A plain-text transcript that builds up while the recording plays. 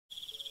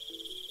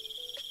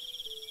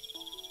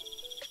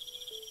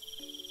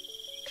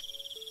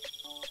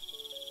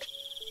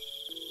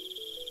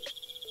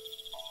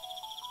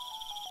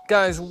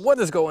Guys, what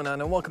is going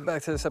on, and welcome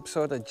back to this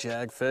episode of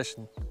Jag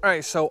Fishing.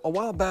 Alright, so a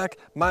while back,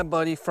 my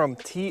buddy from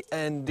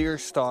TNDeer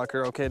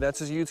Stalker, okay, that's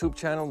his YouTube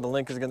channel, the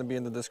link is going to be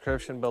in the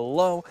description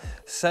below,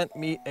 sent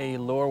me a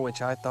lure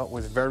which I thought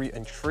was very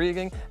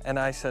intriguing, and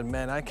I said,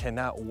 man, I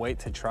cannot wait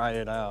to try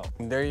it out.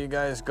 And there you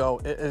guys go.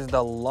 It is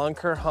the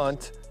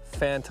Lunkerhunt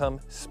Phantom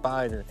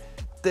Spider.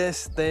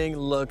 This thing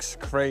looks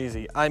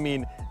crazy. I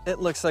mean, it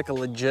looks like a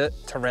legit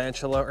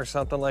tarantula or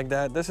something like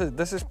that. This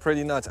is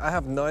pretty nuts. I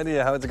have no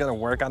idea how it's gonna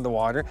work on the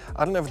water.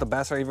 I don't know if the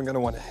bass are even gonna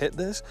want to hit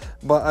this,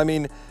 but I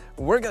mean,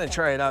 we're gonna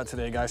try it out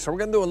today, guys. So we're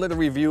gonna do a little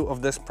review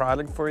of this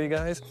product for you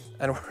guys,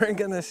 and we're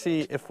gonna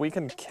see if we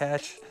can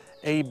catch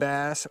a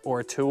bass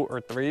or two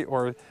or three,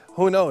 or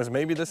who knows,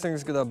 maybe this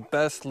thing's the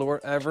best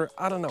lure ever.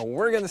 I don't know.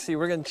 We're gonna see.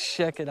 We're gonna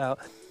check it out.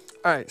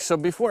 All right, so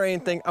before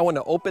anything, I want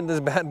to open this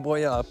bad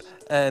boy up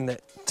and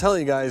tell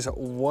you guys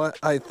what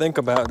I think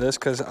about this,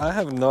 because I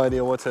have no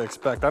idea what to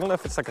expect. I don't know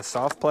if it's like a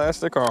soft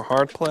plastic or a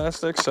hard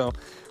plastic, so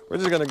we're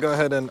just going to go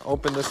ahead and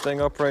open this thing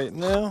up right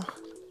now.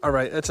 All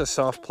right, it's a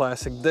soft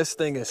plastic. This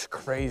thing is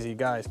crazy,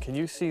 guys. Can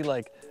you see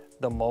like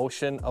the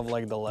motion of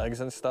like the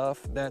legs and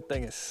stuff? That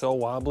thing is so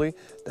wobbly.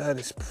 That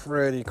is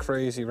pretty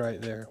crazy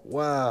right there.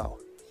 Wow.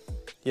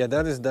 Yeah,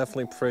 that is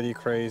definitely pretty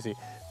crazy.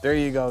 There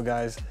you go,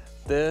 guys.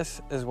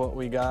 This is what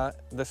we got.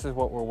 This is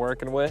what we're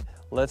working with.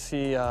 Let's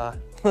see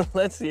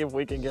let's see if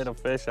we can get a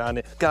fish on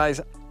it. Guys,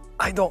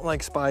 I don't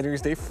like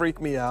spiders. They freak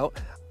me out.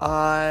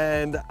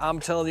 And I'm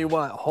telling you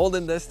what,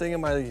 holding this thing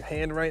in my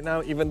hand right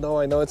now, even though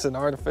I know it's an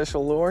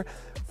artificial lure,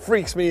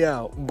 freaks me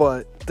out.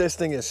 But this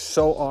thing is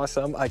so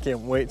awesome. I can't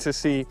wait to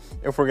see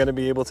if we're gonna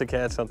be able to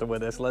catch something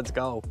with this. Let's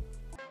go.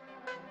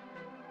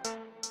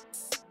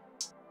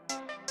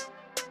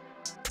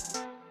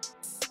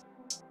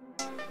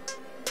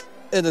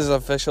 It is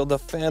official. The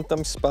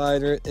Phantom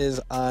Spider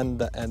is on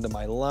the end of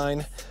my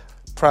line.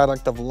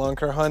 Product of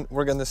Lunkerhunt.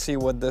 We're gonna see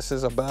what this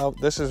is about.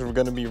 This is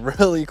gonna be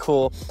really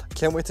cool.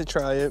 Can't wait to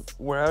try it.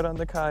 We're out on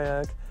the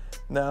kayak.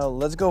 Now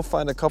let's go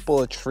find a couple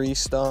of tree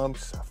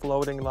stumps,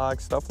 floating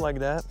logs, stuff like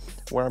that,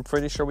 where I'm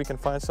pretty sure we can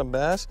find some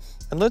bass.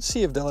 And let's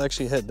see if they'll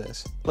actually hit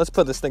this. Let's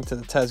put this thing to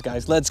the test,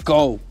 guys. Let's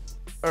go.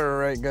 All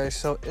right, guys,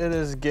 so it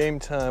is game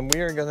time. We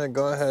are gonna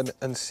go ahead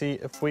and see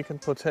if we can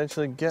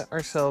potentially get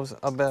ourselves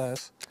a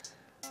bass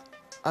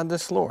on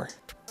this lure.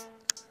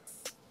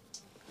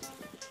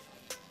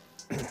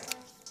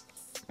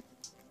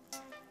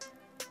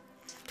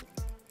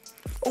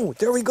 Oh,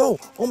 there we go.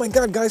 Oh my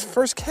God, guys,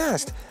 first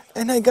cast,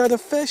 and I got a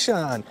fish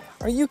on.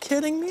 Are you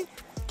kidding me?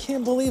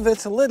 Can't believe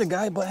it's a little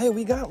guy, but hey,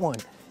 we got one.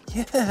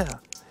 Yeah.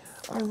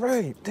 All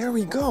right, there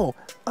we go.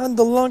 On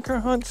the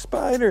Lunkerhunt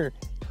Spider.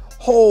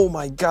 Oh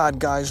my God,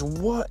 guys,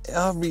 what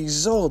a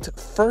result.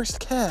 First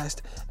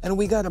cast, and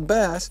we got a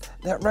bass.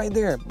 That right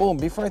there, boom,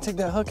 before I take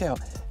that hook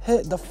out,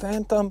 hit the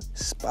Phantom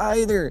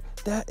Spider.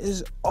 That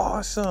is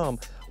awesome.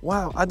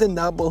 Wow, I did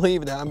not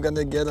believe that I'm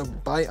gonna get a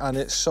bite on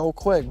it so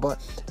quick,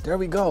 but there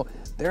we go.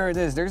 There it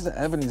is. There's the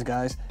evidence,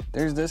 guys.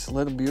 There's this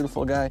little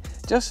beautiful guy.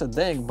 Just a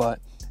thing, but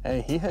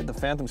hey, he hit the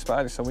Phantom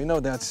Spider, so we know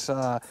that's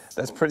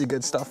pretty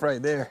good stuff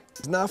right there.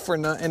 It's not for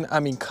nothing. I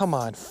mean, come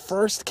on,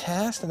 first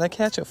cast and I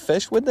catch a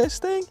fish with this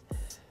thing?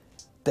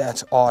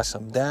 That's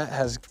awesome. That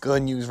has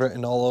good news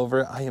written all over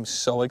it. I am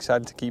so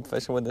excited to keep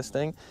fishing with this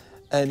thing.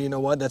 And you know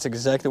what? That's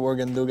exactly what we're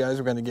gonna do, guys.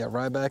 We're gonna get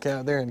right back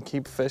out there and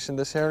keep fishing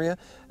this area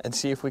and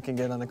see if we can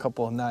get on a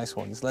couple of nice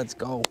ones. Let's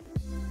go.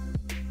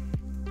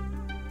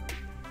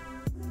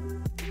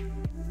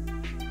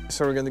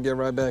 So we're gonna get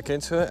right back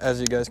into it.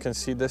 As you guys can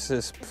see, this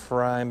is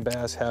prime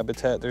bass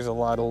habitat. There's a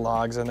lot of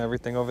logs and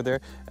everything over there.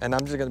 And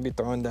I'm just gonna be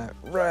throwing that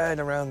right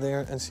around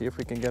there and see if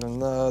we can get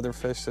another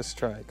fish to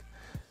strike.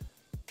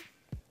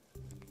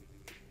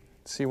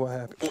 See what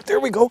happens. Oh, there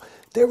we go.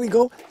 There we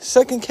go.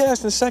 Second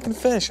cast and second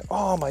fish.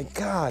 Oh my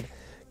God.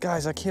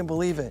 Guys, I can't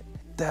believe it.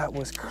 That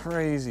was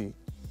crazy.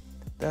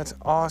 That's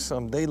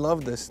awesome. They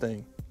love this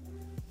thing.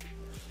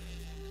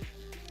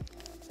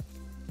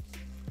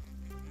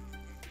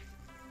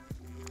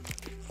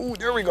 Oh,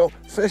 there we go.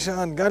 Fish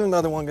on. Got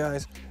another one,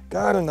 guys.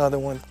 Got another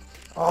one.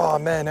 Oh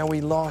man, and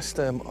we lost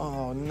him.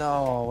 Oh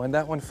no. And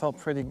that one felt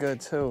pretty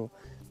good too.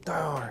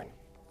 Darn.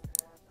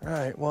 All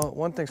right, well,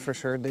 one thing's for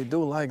sure. They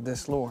do like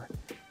this lure.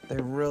 They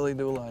really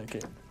do like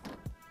it.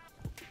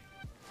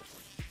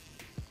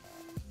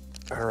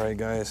 All right,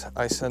 guys,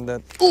 I send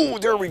that. Oh,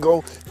 there we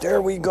go.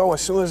 There we go. As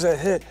soon as that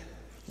hit,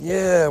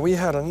 yeah, we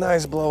had a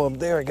nice blow up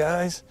there,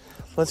 guys.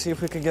 Let's see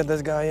if we can get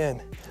this guy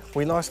in.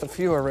 We lost a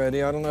few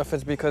already. I don't know if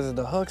it's because of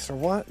the hooks or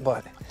what,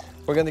 but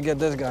we're gonna get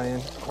this guy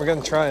in. We're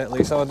gonna try at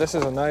least. Oh, this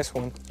is a nice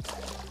one.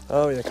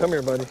 Oh yeah, come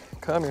here, buddy.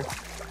 Come here.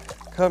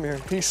 Come here.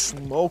 He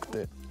smoked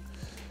it.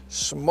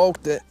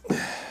 Smoked it.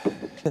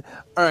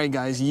 All right,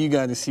 guys, you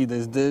got to see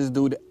this. This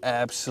dude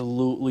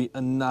absolutely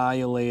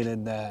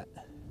annihilated that.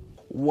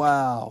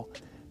 Wow.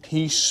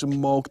 He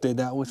smoked it.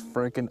 That was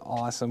freaking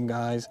awesome,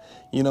 guys.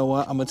 You know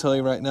what? I'm going to tell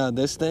you right now,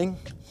 this thing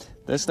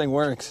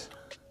works.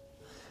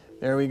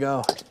 There we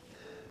go.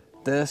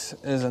 This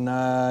is a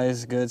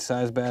nice, good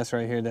sized bass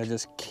right here that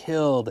just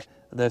killed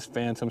this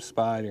Phantom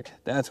Spider.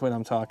 That's what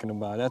I'm talking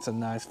about. That's a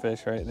nice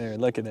fish right there.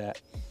 Look at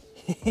that.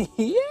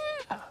 Yeah.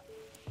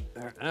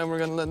 All right, and we're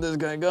gonna let this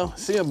guy go.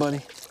 See ya, buddy.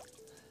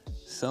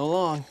 So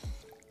long.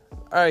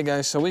 All right,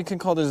 guys, so we can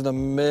call this the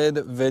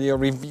mid-video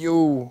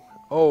review.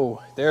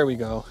 Oh, there we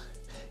go.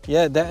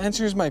 Yeah, that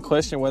answers my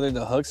question whether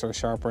the hooks are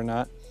sharp or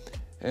not.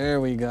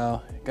 There we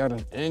go. Got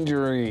an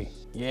injury.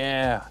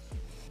 Yeah.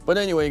 But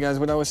anyway, guys,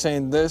 what I was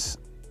saying, this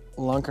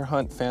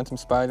Lunkerhunt Phantom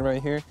Spider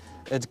right here,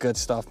 it's good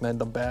stuff, man.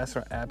 The bass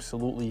are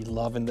absolutely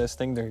loving this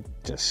thing. They're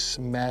just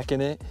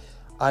smacking it.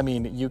 I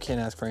mean, you can't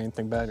ask for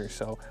anything better.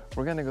 So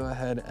we're gonna go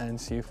ahead and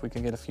see if we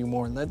can get a few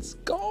more. Let's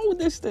go.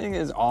 This thing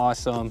is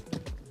awesome.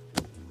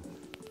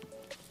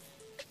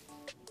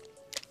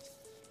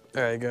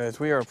 All right, guys,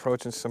 we are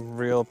approaching some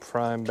real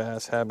prime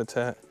bass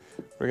habitat.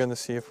 We're gonna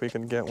see if we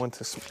can get one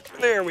to,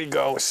 there we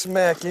go,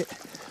 smack it.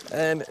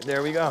 And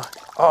there we go.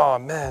 Oh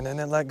man, and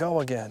then let go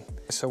again.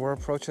 So we're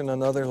approaching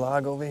another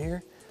log over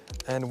here,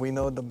 and we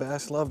know the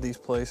bass love these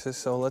places,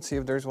 so let's see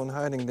if there's one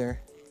hiding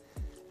there.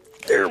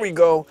 There we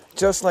go,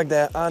 just like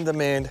that, on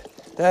demand.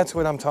 That's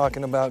what I'm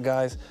talking about,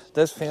 guys.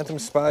 This Phantom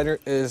Spider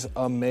is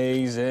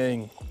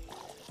amazing.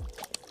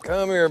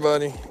 Come here,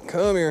 buddy,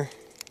 come here.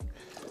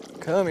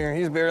 Come here,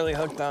 he's barely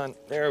hooked on.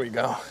 There we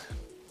go.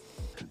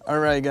 All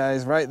right,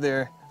 guys, right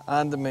there,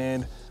 on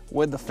demand,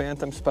 with the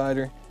Phantom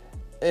Spider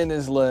in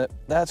his lip.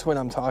 That's what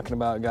I'm talking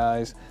about,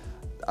 guys.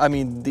 I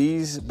mean,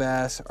 these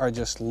bass are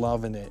just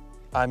loving it.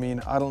 I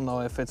mean, I don't know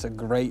if it's a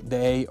great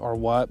day or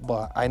what,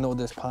 but I know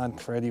this pond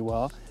pretty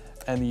well.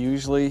 And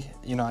usually,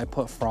 you know, I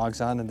put frogs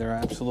on and they're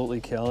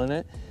absolutely killing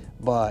it.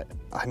 But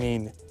I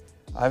mean,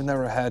 I've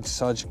never had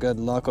such good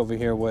luck over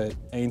here with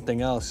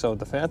anything else. So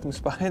the Phantom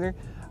Spider,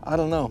 I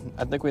don't know.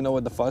 I think we know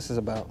what the fuss is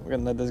about. We're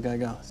gonna let this guy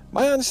go.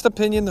 My honest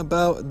opinion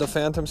about the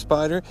Phantom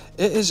Spider,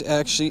 it is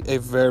actually a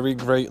very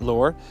great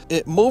lure.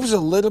 It moves a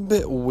little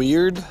bit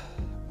weird,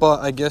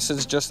 but I guess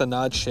it's just an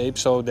odd shape,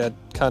 so that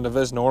kind of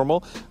is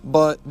normal.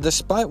 But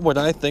despite what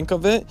I think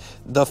of it,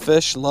 the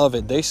fish love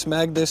it. They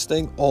smack this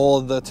thing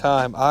all the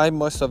time. I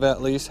must have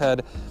at least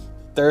had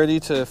 30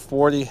 to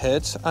 40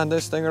 hits on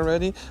this thing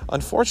already.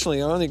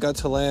 Unfortunately, I only got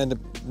to land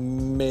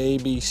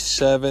maybe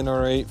 7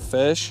 or 8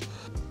 fish.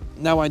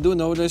 Now, I do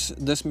notice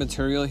this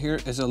material here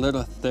is a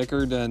little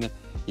thicker than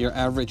your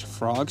average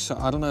frog, so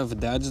I don't know if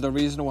that's the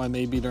reason why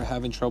maybe they're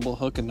having trouble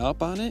hooking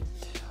up on it,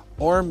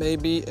 or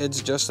maybe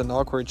it's just an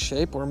awkward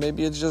shape, or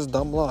maybe it's just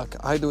dumb luck.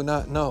 I do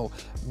not know.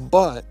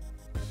 But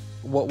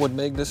what would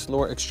make this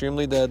lure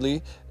extremely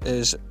deadly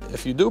is,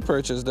 if you do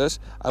purchase this,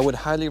 I would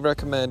highly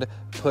recommend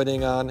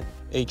putting on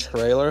a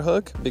trailer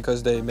hook,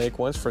 because they make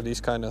ones for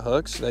these kind of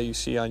hooks that you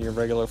see on your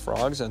regular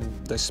frogs and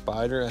the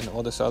spider and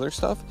all this other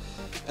stuff.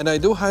 And I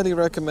do highly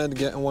recommend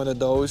getting one of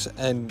those,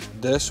 and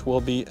this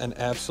will be an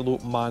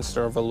absolute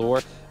monster of a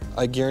lure.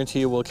 I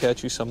guarantee it will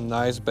catch you some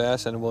nice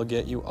bass and will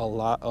get you a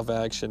lot of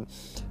action.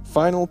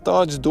 Final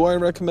thoughts, do I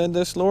recommend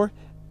this lure?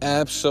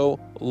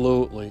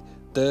 Absolutely.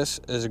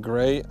 This is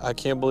great. I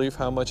can't believe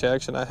how much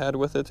action I had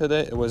with it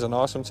today. It was an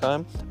awesome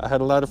time. I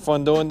had a lot of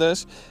fun doing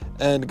this.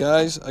 And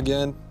guys,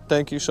 again,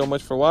 thank you so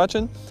much for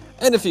watching.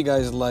 And if you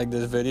guys like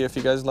this video, if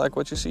you guys like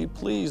what you see,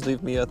 please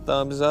leave me a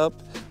thumbs up.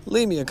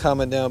 Leave me a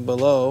comment down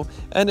below.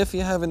 And if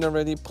you haven't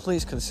already,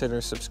 please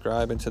consider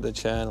subscribing to the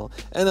channel.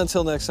 And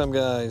until next time,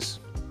 guys,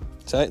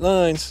 tight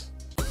lines.